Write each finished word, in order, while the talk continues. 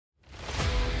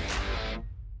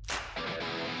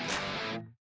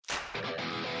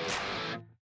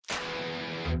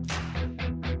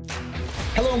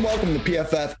Hello and welcome to the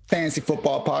PFF Fantasy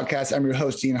Football Podcast. I'm your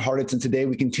host, Ian Hartitz, and today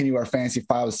we continue our Fantasy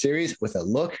Files series with a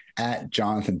look at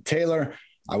Jonathan Taylor.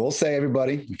 I will say,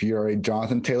 everybody, if you're a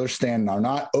Jonathan Taylor stan and are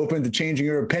not open to changing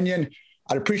your opinion,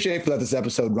 I'd appreciate if you let this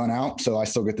episode run out so I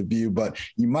still get the view, but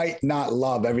you might not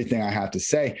love everything I have to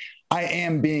say. I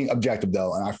am being objective,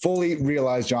 though, and I fully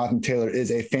realize Jonathan Taylor is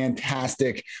a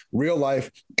fantastic real-life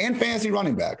and fantasy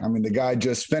running back. I mean, the guy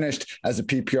just finished as a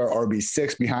PPR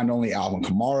RB6 behind only Alvin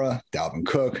Kamara, Dalvin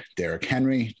Cook, Derrick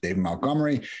Henry, David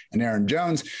Montgomery, and Aaron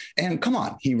Jones. And come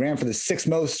on, he ran for the sixth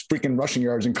most freaking rushing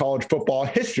yards in college football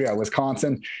history at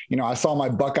Wisconsin. You know, I saw my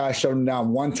Buckeyes shut him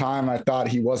down one time. I thought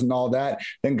he wasn't all that.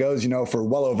 Then goes, for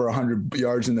well over 100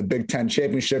 yards in the Big Ten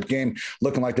championship game,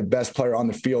 looking like the best player on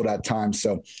the field at times.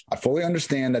 So I fully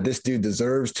understand that this dude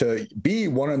deserves to be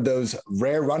one of those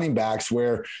rare running backs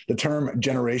where the term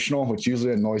generational, which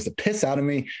usually annoys the piss out of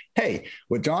me. Hey,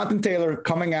 with Jonathan Taylor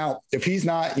coming out, if he's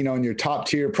not, in your top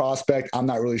tier prospect, I'm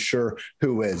not really sure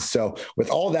who is. So with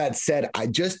all that said, I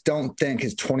just don't think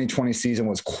his 2020 season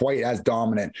was quite as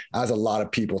dominant as a lot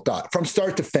of people thought from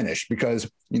start to finish, because,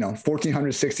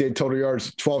 1,468 total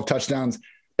yards, 12 touchdowns.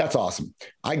 That's awesome.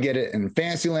 I get it. In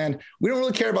fantasy land, we don't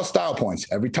really care about style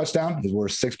points. Every touchdown is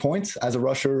worth 6 points as a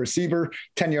rusher or receiver.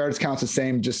 10 yards counts the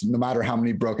same, just no matter how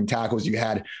many broken tackles you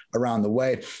had around the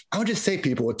way. I would just say,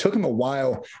 people, it took him a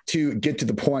while to get to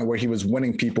the point where he was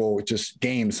winning people just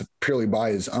games purely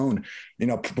by his own.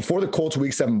 Before the Colts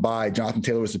week 7 bye, Jonathan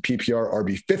Taylor was the PPR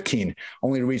RB15,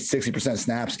 only to reach 60%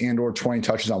 snaps and or 20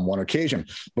 touches on one occasion.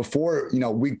 Before,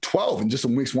 week 12 and just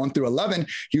in weeks 1 through 11,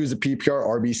 he was the PPR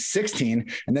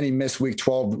RB16. And then he missed week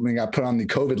 12 when he got put on the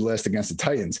COVID list against the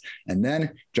Titans. And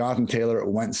then Jonathan Taylor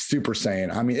went Super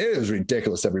Saiyan. I mean, it is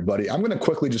ridiculous, everybody. I'm going to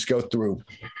quickly just go through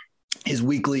his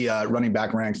weekly running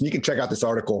back ranks. And you can check out this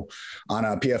article on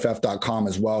pff.com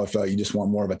as well if you just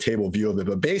want more of a table view of it.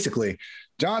 But basically,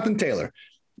 Jonathan Taylor,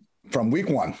 from week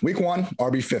one,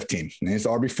 RB15, and he's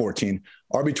RB14,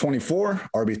 RB24,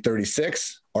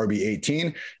 RB36,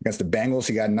 RB18 against the Bengals.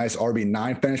 He got a nice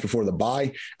RB9 finish before the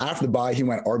bye. After the bye, he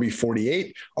went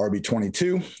RB48,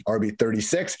 RB22,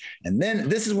 RB36. And then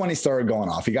this is when he started going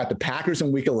off. He got the Packers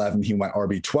in week 11. He went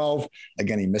RB12.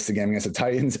 Again, he missed the game against the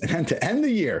Titans. And then to end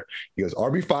the year, he goes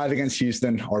RB5 against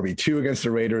Houston, RB2 against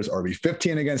the Raiders,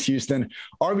 RB15 against Houston,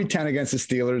 RB10 against the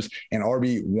Steelers, and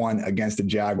RB1 against the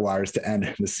Jaguars to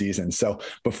end the season. So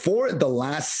before the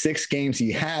last 6 games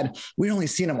he had, we'd only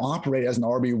seen him operate as an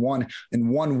RB1 in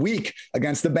 1 week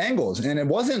against the Bengals. And it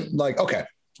wasn't like, okay,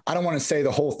 I don't want to say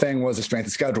the whole thing was a strength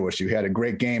of schedule issue. He had a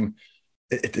great game.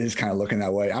 It is kind of looking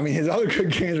that way. I mean, his other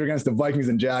good games were against the Vikings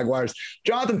and Jaguars.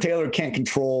 Jonathan Taylor can't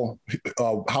control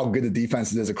how good the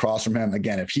defense is across from him.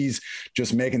 Again, if he's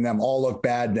just making them all look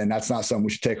bad, then that's not something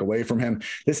we should take away from him.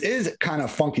 This is kind of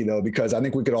funky, though, because I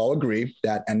think we could all agree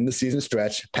that end of the season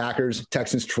stretch, Packers,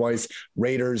 Texans twice,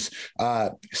 Raiders,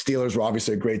 Steelers were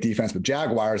obviously a great defense, but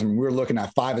Jaguars, I mean, we were looking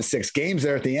at 5 or 6 games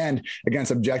there at the end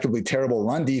against objectively terrible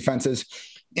run defenses.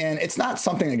 And it's not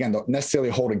something, again, to necessarily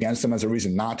hold against him as a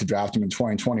reason not to draft him in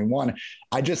 2021.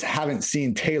 I just haven't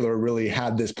seen Taylor really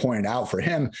have this pointed out for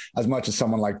him as much as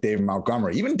someone like David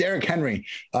Montgomery. Even Derrick Henry,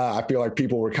 I feel like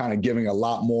people were kind of giving a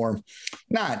lot more,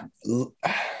 not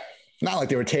like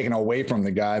they were taken away from the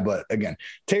guy, but again,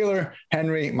 Taylor,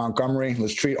 Henry, Montgomery,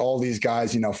 let's treat all these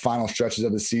guys, final stretches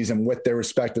of the season with their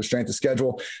respective strength of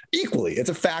schedule equally. It's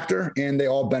a factor and they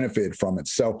all benefited from it.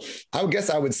 So I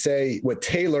would say with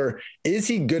Taylor, is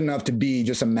he good enough to be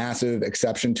just a massive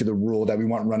exception to the rule that we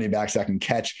want running backs that can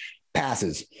catch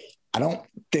passes? I don't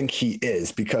think he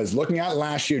is, because looking at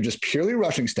last year, just purely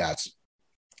rushing stats,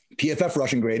 PFF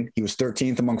rushing grade, he was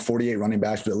 13th among 48 running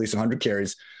backs with at least 100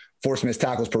 carries. Forced missed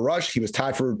tackles per rush, he was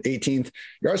tied for 18th.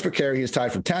 Yards per carry, he was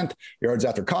tied for 10th. Yards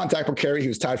after contact per carry, he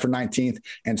was tied for 19th.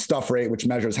 And stuff rate, which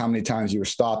measures how many times you were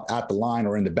stopped at the line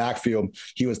or in the backfield,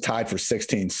 he was tied for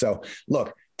 16th. So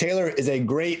look, Taylor is a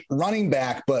great running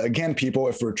back, but again, people,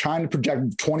 if we're trying to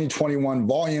project 2021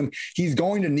 volume, he's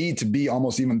going to need to be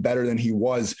almost even better than he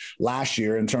was last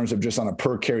year in terms of just on a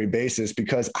per carry basis,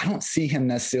 because I don't see him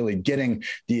necessarily getting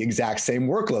the exact same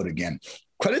workload again.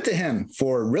 Credit to him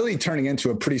for really turning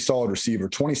into a pretty solid receiver,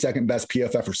 22nd best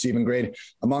PFF receiving grade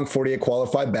among 48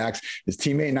 qualified backs. His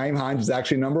teammate Nyheim Hines was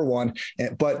actually number 1.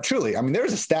 But truly, I mean,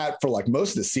 there's a stat for like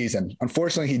most of the season.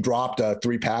 Unfortunately, he dropped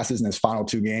 3 passes in his final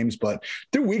 2 games. But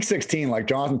through week 16, like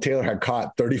Jonathan Taylor had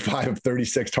caught 35 of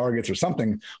 36 targets or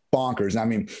something bonkers. I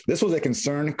mean, this was a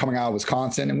concern coming out of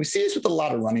Wisconsin. And we see this with a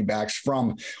lot of running backs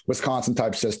from Wisconsin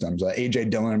type systems. A.J.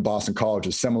 Dillon in Boston College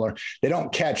is similar. They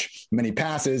don't catch many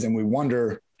passes. And we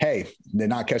wonder, hey, they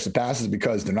not catch the passes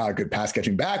because they're not a good pass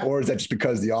catching back? Or is that just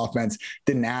because the offense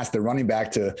didn't ask the running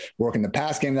back to work in the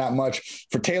pass game that much?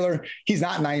 For Taylor, he's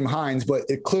not Nyheim Hines, but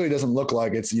it clearly doesn't look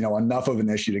like it's, enough of an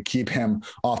issue to keep him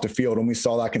off the field. And we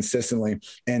saw that consistently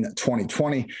in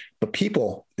 2020. But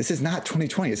people, this is not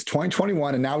 2020. It's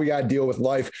 2021. And now we got to deal with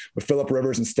life with Phillip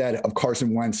Rivers instead of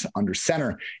Carson Wentz under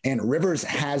center. And Rivers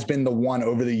has been the one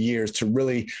over the years to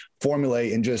really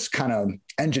formulate and just kind of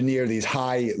engineer these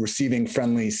high receiving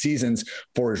friendly seasons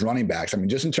for his running backs. I mean,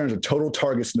 just in terms of total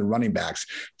targets in the running backs,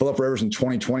 Phillip Rivers in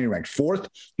 2020 ranked fourth.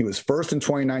 He was first in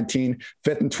 2019,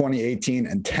 fifth in 2018,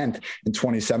 and 10th in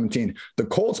 2017. The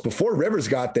Colts, before Rivers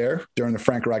got there during the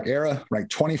Frank Reich era,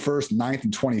 ranked 21st, 9th,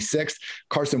 and 26th.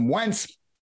 Carson Wentz,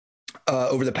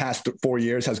 over the past 4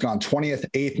 years, has gone 20th,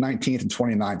 8th, 19th, and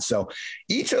 29th. So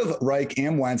each of Reich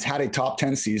and Wentz had a top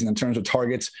 10 season in terms of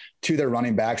targets to their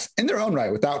running backs in their own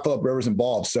right without Phillip Rivers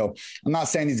involved. So I'm not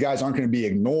saying these guys aren't going to be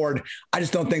ignored. I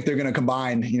just don't think they're going to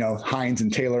combine, Hines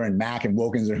and Taylor and Mack and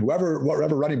Wilkins or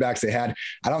whatever running backs they had.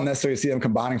 I don't necessarily see them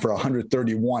combining for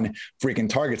 131 freaking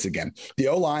targets again. The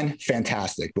O-line,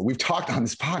 fantastic. But we've talked on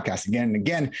this podcast again and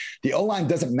again, the O-line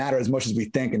doesn't matter as much as we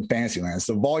think in fantasy land. It's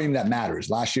the volume that matters.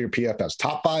 Last year, PFF's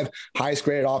top 5 highest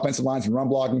graded offensive lines in run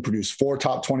blocking produced 4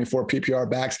 top 24 PPR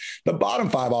backs. The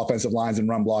bottom 5 offensive lines in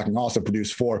run blocking also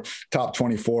produced 4 top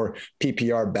 24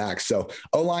 PPR backs. So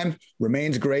O-line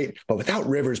remains great, but without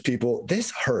Rivers, people,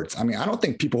 this hurts. I mean, I don't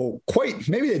think people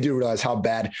maybe they do realize how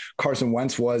bad Carson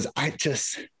Wentz was.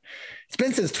 It's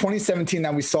been since 2017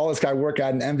 that we saw this guy work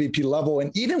at an MVP level.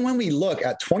 And even when we look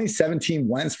at 2017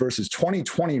 Wentz versus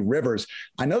 2020 Rivers,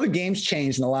 I know the game's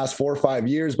changed in the last 4 or 5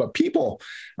 years, but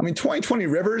 2020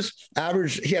 Rivers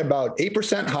averaged, he had about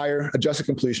 8% higher adjusted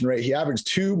completion rate. He averaged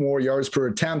 2 more yards per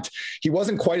attempt. He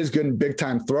wasn't quite as good in big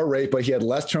time throw rate, but he had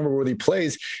less turnover-worthy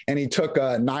plays, and he took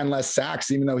 9 less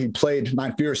sacks, even though he played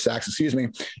 9 fewer sacks,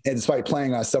 and despite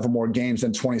playing several more games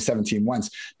than 2017 Wentz.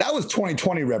 That was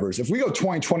 2020 Rivers. If we go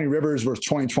 2020 Rivers versus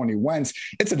 2020 Wentz,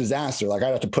 it's a disaster. Like,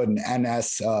 I'd have to put an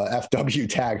NSFW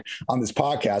tag on this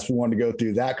podcast. We wanted to go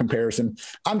through that comparison.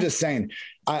 I'm just saying,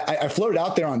 I floated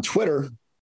out there on Twitter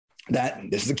that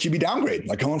this is a QB downgrade.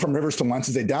 Like, going from Rivers to Wentz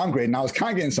is a downgrade. And I was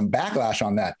kind of getting some backlash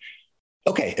on that.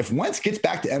 Okay, if Wentz gets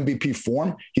back to MVP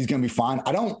form, he's going to be fine.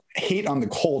 I don't hate on the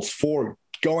Colts for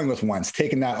going with Wentz,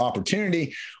 taking that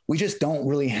opportunity. We just don't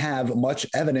really have much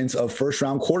evidence of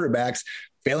first-round quarterbacks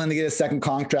failing to get a second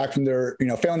contract from their,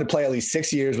 failing to play at least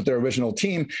 6 years with their original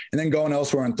team and then going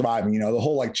elsewhere and thriving. The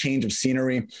whole change of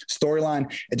scenery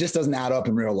storyline, it just doesn't add up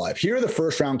in real life. Here are the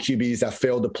first-round QBs that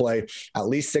failed to play at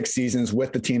least 6 seasons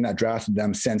with the team that drafted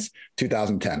them since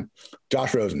 2010.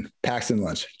 Josh Rosen, Paxton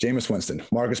Lynch, Jameis Winston,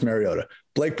 Marcus Mariota,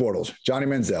 Blake Bortles, Johnny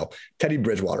Manziel, Teddy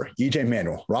Bridgewater, EJ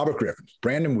Manuel, Robert Griffin,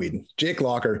 Brandon Weeden, Jake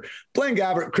Locker, Blaine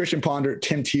Gabbert, Christian Ponder,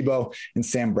 Tim Tebow, and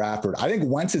Sam Bradford. I think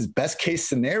Wentz's best case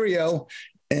scenario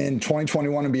in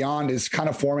 2021 and beyond is kind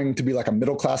of forming to be like a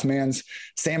middle-class man's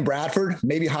Sam Bradford,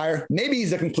 maybe higher. Maybe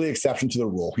he's a complete exception to the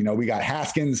rule. We got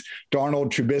Haskins, Darnold,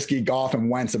 Trubisky, Goff, and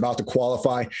Wentz about to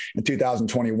qualify in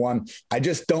 2021. I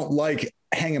just don't like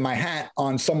hanging my hat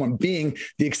on someone being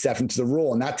the exception to the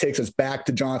rule. And that takes us back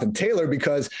to Jonathan Taylor,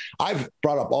 because I've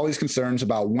brought up all these concerns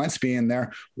about Wentz being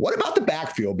there. What about the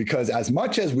backfield? Because as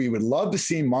much as we would love to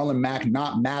see Marlon Mack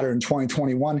not matter in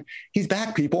 2021, he's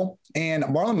back, people. And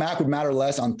Marlon Mack would matter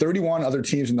less on 31 other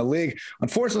teams in the league.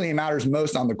 Unfortunately, he matters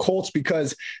most on the Colts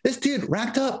because this dude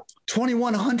racked up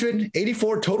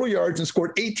 2,184 total yards and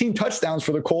scored 18 touchdowns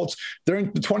for the Colts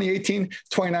during the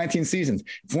 2018-2019 seasons.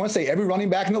 If you want to say every running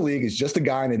back in the league is just a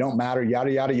guy and they don't matter,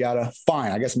 yada, yada, yada,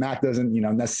 fine. I guess Mack doesn't,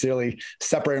 necessarily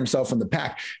separate himself from the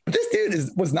pack. But this dude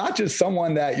was not just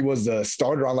someone that was a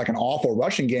starter on like an awful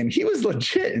rushing game. He was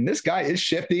legit. And this guy is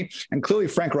shifty, and clearly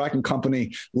Frank Reich and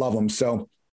company love him. So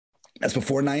that's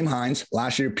before Nyheim Hines.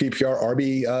 Last year, PPR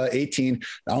RB 18.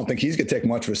 I don't think he's going to take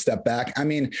much of a step back. I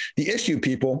mean, the issue,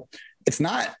 people, it's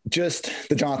not just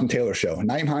the Jonathan Taylor show.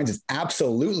 Nyheim Hines is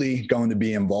absolutely going to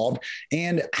be involved.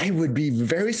 And I would be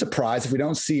very surprised if we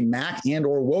don't see Mack and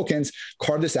or Wilkins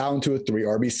carve this out into a 3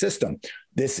 RB system.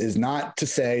 This is not to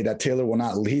say that Taylor will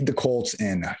not lead the Colts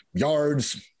in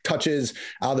yards, touches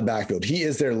out of the backfield. He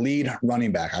is their lead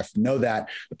running back. I know that.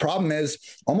 The problem is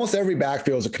almost every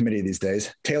backfield is a committee these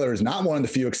days. Taylor is not one of the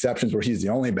few exceptions where he's the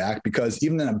only back, because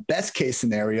even in a best case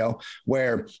scenario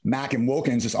where Mack and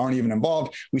Wilkins just aren't even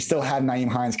involved, we still had Nyheim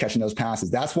Hines catching those passes.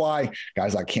 That's why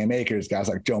guys like Cam Akers, guys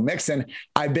like Joe Mixon,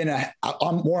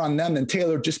 I'm more on them than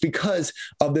Taylor just because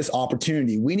of this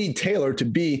opportunity. We need Taylor to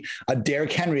be a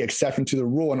Derrick Henry exception to the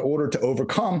rule in order to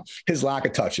overcome his lack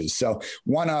of touches. So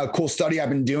one cool study I've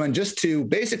been doing just to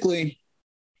basically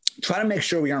try to make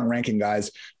sure we aren't ranking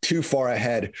guys too far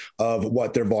ahead of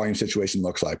what their volume situation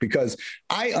looks like. Because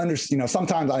I understand,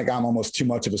 sometimes I think I'm almost too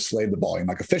much of a slave to volume.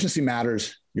 Like efficiency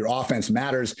matters. Your offense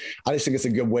matters. I just think it's a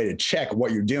good way to check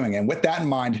what you're doing. And with that in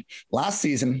mind, last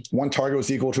season, one target was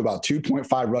equal to about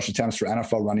 2.5 rush attempts for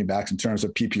NFL running backs in terms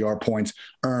of PPR points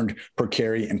earned per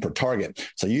carry and per target.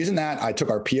 So using that, I took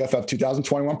our PFF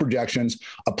 2021 projections,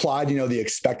 applied, the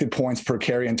expected points per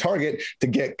carry and target to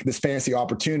get this fantasy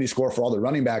opportunity score for all the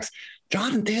running backs.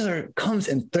 Jonathan Taylor comes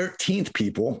in 13th,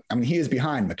 people. I mean, he is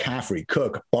behind McCaffrey,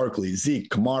 Cook, Barkley, Zeke,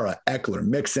 Kamara, Eckler,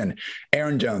 Mixon,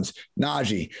 Aaron Jones,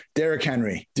 Najee, Derrick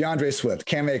Henry, DeAndre Swift,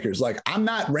 Cam Akers. Like, I'm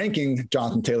not ranking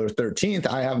Jonathan Taylor 13th.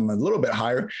 I have him a little bit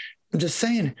higher. I'm just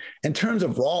saying, in terms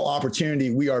of raw opportunity,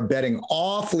 we are betting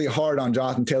awfully hard on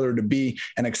Jonathan Taylor to be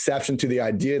an exception to the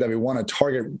idea that we want to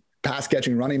target pass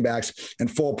catching running backs in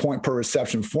full point per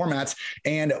reception formats.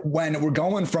 And when we're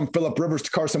going from Phillip Rivers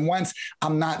to Carson Wentz,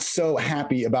 I'm not so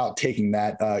happy about taking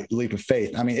that leap of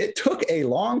faith. I mean, it took a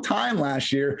long time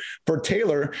last year for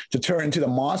Taylor to turn into the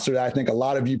monster that I think a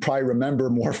lot of you probably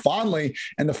remember more fondly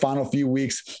in the final few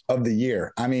weeks of the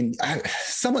year. I mean,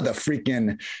 some of the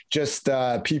freaking just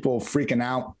people freaking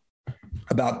out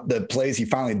about the plays he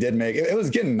finally did make. It was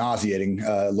getting nauseating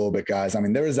a little bit, guys. I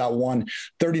mean, there was that one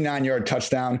 39-yard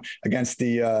touchdown against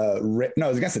it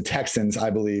was against the Texans, I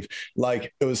believe.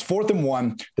 Like, it was 4th and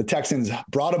 1. The Texans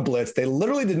brought a blitz. They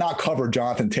literally did not cover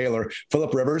Jonathan Taylor.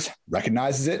 Phillip Rivers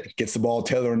recognizes it, gets the ball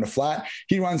Taylor in the flat.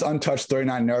 He runs untouched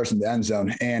 39 yards in the end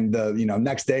zone. And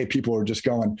next day, people were just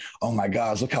going, "Oh my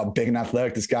gosh, look how big and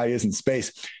athletic this guy is in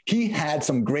space." He had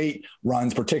some great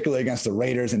runs, particularly against the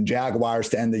Raiders and Jaguars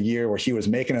to end the year, where he was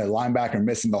making a linebacker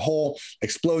missing the hole,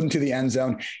 exploding to the end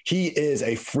zone. He is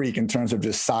a freak in terms of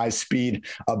just size, speed,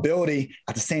 ability.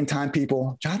 At the same time,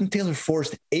 people, Jonathan Taylor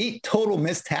forced 8 total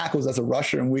missed tackles as a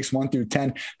rusher in weeks 1 through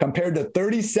 10, compared to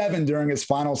 37 during his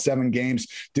final 7 games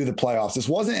through the playoffs. This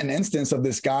wasn't an instance of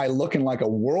this guy looking like a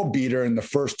world beater in the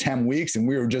first 10 weeks, and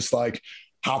we were just like,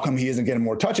 how come he isn't getting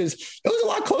more touches? It was a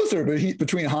lot closer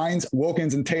between Hines,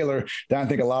 Wilkins, and Taylor than I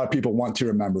think a lot of people want to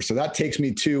remember. So that takes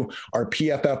me to our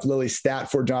PFF Lilly stat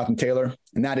for Jonathan Taylor,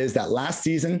 and that is that last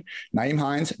season, Nyheim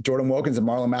Hines, Jordan Wilkins, and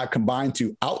Marlon Mack combined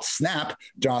to outsnap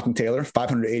Jonathan Taylor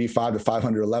 585 to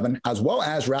 511, as well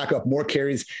as rack up more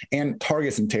carries and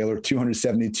targets than Taylor,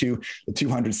 272 to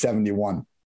 271.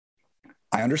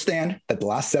 I understand that the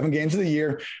last 7 games of the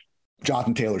year,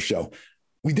 Jonathan Taylor's show.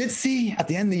 We did see at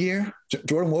the end of the year,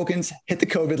 Jordan Wilkins hit the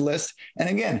COVID list. And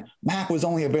again, Mack was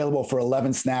only available for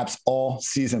 11 snaps all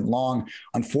season long.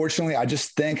 Unfortunately, I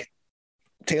just think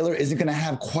Taylor isn't going to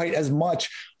have quite as much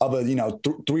of a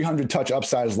 300 touch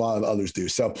upside as a lot of others do.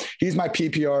 So he's my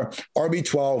PPR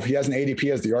RB12. He has an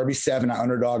ADP as the RB7 at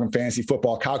Underdog and Fantasy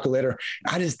Football Calculator.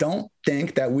 I just don't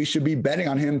think that we should be betting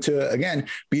on him to, again,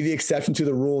 be the exception to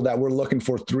the rule that we're looking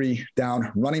for 3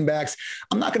 down running backs.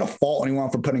 I'm not going to fault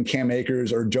anyone for putting Cam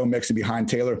Akers or Joe Mixon behind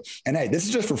Taylor. And hey, this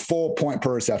is just for full point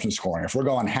per reception scoring. If we're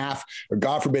going half or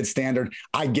God forbid standard,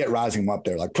 I get rising him up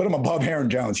there. Like, put him above Aaron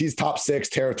Jones. He's top 6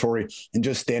 territory in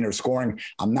just standard scoring.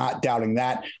 I'm not doubting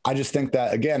that. I just think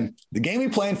that, again, the game we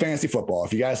play in fantasy football,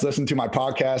 if you guys listen to my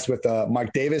podcast with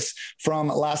Mike Davis from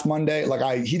last Monday,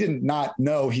 he did not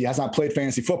know, he has not played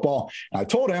fantasy football. And I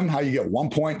told him how you get 1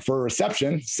 point for a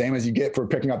reception, same as you get for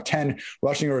picking up 10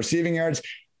 rushing or receiving yards.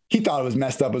 He thought it was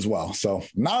messed up as well. So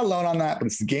not alone on that, but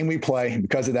it's the game we play. And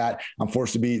because of that, I'm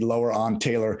forced to be lower on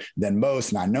Taylor than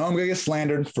most. And I know I'm going to get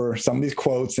slandered for some of these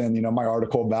quotes and, my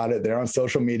article about it. They're on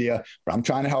social media, but I'm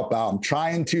trying to help out. I'm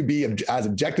trying to be as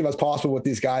objective as possible with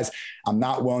these guys. I'm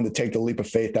not willing to take the leap of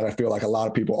faith that I feel like a lot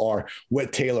of people are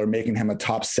with Taylor, making him a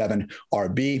top 7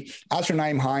 RB. As for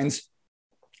Nyheim Hines,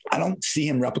 I don't see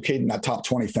him replicating that top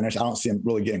 20 finish. I don't see him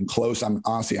really getting close.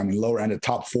 Lower end of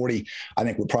top 40, I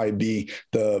think would probably be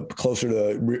the closer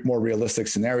to more realistic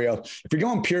scenario. If you're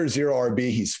going pure 0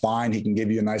 RB, he's fine. He can give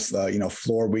you a nice,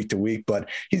 floor week to week, but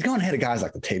he's going ahead of guys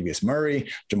like Latavius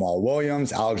Murray, Jamal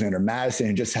Williams, Alexander Madison,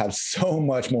 and just have so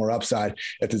much more upside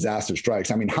if disaster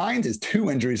strikes. I mean, Hines is 2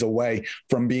 injuries away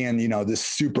from being, this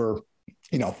super,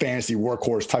 fantasy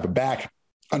workhorse type of back.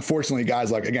 Unfortunately,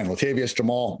 guys like, again, Latavius,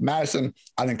 Jamal, Madison,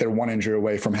 I think they're 1 injury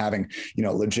away from having,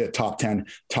 legit top 10,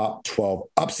 top 12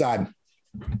 upside.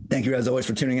 Thank you, as always,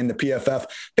 for tuning in to PFF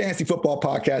Fantasy Football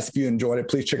Podcast. If you enjoyed it,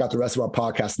 please check out the rest of our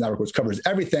podcast network, which covers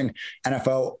everything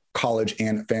NFL, college,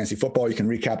 and fantasy football. You can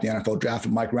recap the NFL draft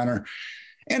with Mike Renner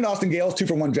And Austin Gale's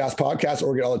 2-for-1 Drafts podcast,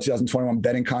 or get all the 2021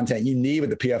 betting content you need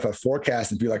with the PFF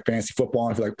forecast. If you like fantasy football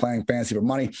and if you like playing fantasy for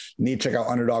money, you need to check out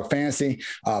Underdog Fantasy.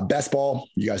 Best Ball,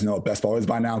 you guys know what Best Ball is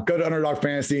by now. Go to Underdog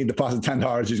Fantasy, deposit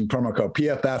 $10 using promo code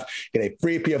PFF. Get a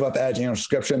free PFF Edge annual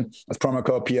subscription. That's promo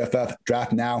code PFF.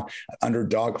 Draft now at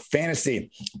Underdog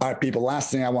Fantasy. All right, people,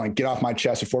 last thing I want to get off my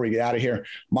chest before we get out of here.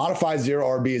 Modified Zero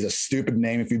RB is a stupid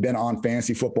name. If you've been on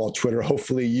fantasy football Twitter,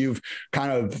 hopefully you've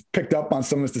kind of picked up on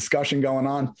some of this discussion going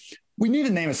on. We need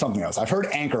to name it something else. I've heard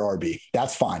Anchor RB.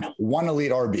 That's fine. One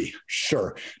Elite RB.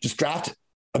 Sure. Just draft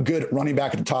a good running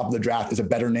back at the top of the draft is a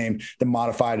better name than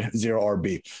Modified Zero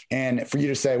RB. And for you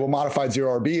to say, well, Modified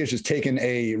Zero RB is just taking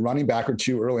a running back or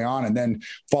two early on and then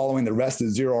following the rest of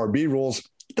the Zero RB rules,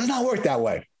 it does not work that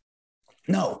way.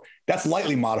 No, that's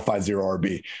lightly Modified Zero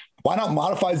RB. Why not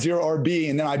Modified Zero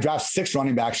RB and then I draft 6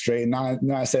 running backs straight and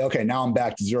then I say, okay, now I'm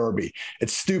back to Zero RB.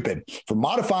 It's stupid. For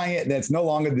modifying it, then it's no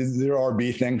longer the Zero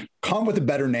RB thing. Come with a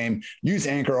better name. Use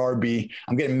Anchor RB.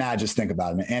 I'm getting mad just think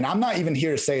about it. And I'm not even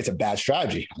here to say it's a bad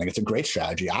strategy. I think it's a great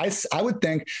strategy. I would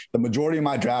think the majority of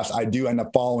my drafts, I do end up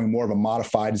following more of a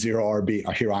Modified Zero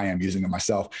RB. Here I am using it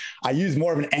myself. I use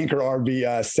more of an Anchor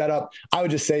RB setup. I would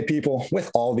just say people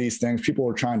with all these things, people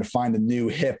are trying to find a new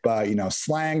hip,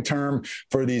 slang term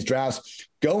for these drafts.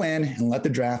 Go in and let the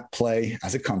draft play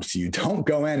as it comes to you. Don't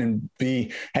go in and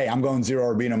be, hey, I'm going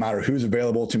Zero RB no matter who's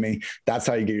available to me. That's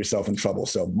how you get yourself in trouble.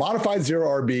 So Modified Zero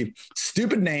RB,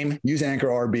 stupid name, use Anchor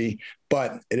RB,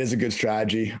 but it is a good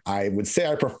strategy. I would say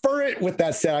I prefer it. With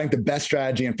that said, I think the best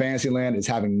strategy in fantasy land is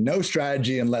having no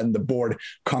strategy and letting the board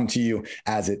come to you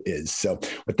as it is. So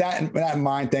with that in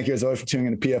mind, thank you as always for tuning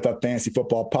in to PFF Fantasy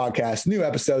Football Podcast. New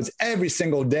episodes every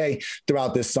single day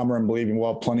throughout this summer, and believing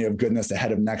we'll have plenty of goodness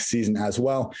ahead of next season as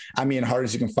well. I'm Ian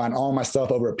Hartitz. You can find all my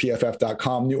stuff over at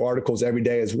pff.com. New articles every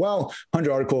day as well.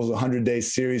 100 articles, 100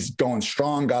 days series going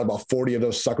strong. Got about 40 of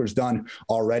those suckers done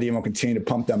already, and we'll continue to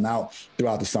pump them out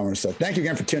throughout the summer. So thank you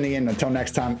again for tuning in. Until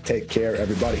next time, take care,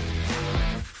 everybody.